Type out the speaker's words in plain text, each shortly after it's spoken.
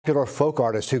Popular folk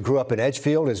artist who grew up in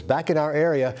Edgefield is back in our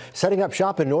area, setting up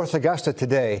shop in North Augusta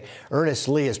today. Ernest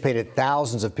Lee has painted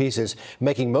thousands of pieces,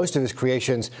 making most of his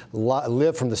creations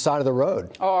live from the side of the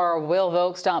road. Our Will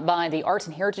Volk stopped by the Arts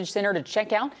and Heritage Center to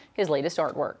check out his latest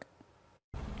artwork.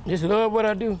 Just love what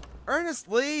I do. Ernest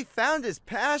Lee found his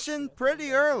passion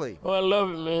pretty early. Oh, I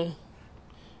love it, man.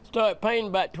 Started painting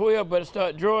about 12, but I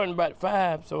started drawing about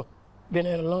 5, so been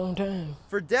at a long time.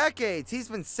 For decades, he's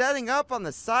been setting up on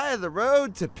the side of the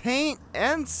road to paint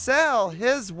and sell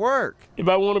his work. If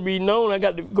I want to be known, I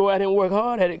got to go out here and work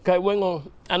hard at it, because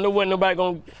I know wasn't nobody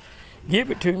going to give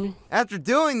it to me. After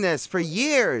doing this for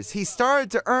years, he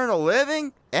started to earn a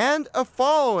living and a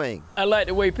following. I like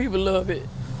the way people love it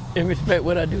and respect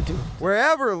what I do too.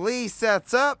 Wherever Lee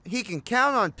sets up, he can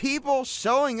count on people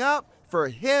showing up for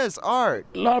his art.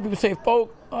 A lot of people say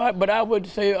folk art, but I would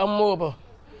say I'm more of a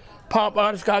pop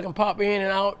artist. I can pop in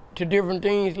and out to different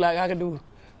things. Like I can do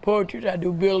portraits, I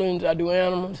do buildings, I do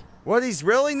animals. What he's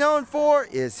really known for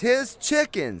is his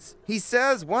chickens. He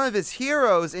says one of his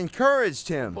heroes encouraged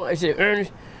him. I said,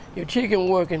 Ernest, your chicken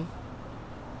working.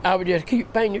 I would just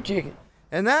keep painting your chicken.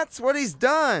 And that's what he's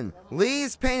done.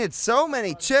 Lee's painted so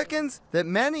many chickens that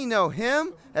many know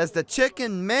him as the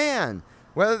Chicken Man.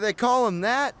 Whether they call him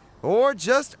that or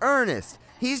just Ernest,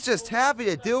 he's just happy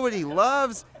to do what he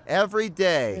loves every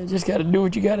day. You just got to do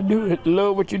what you got to do.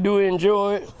 Love what you do,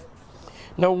 enjoy it.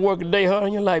 No work a day hard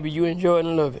in your life, but you enjoy it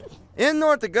and love it. In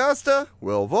North Augusta,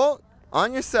 Will Volk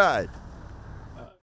on your side.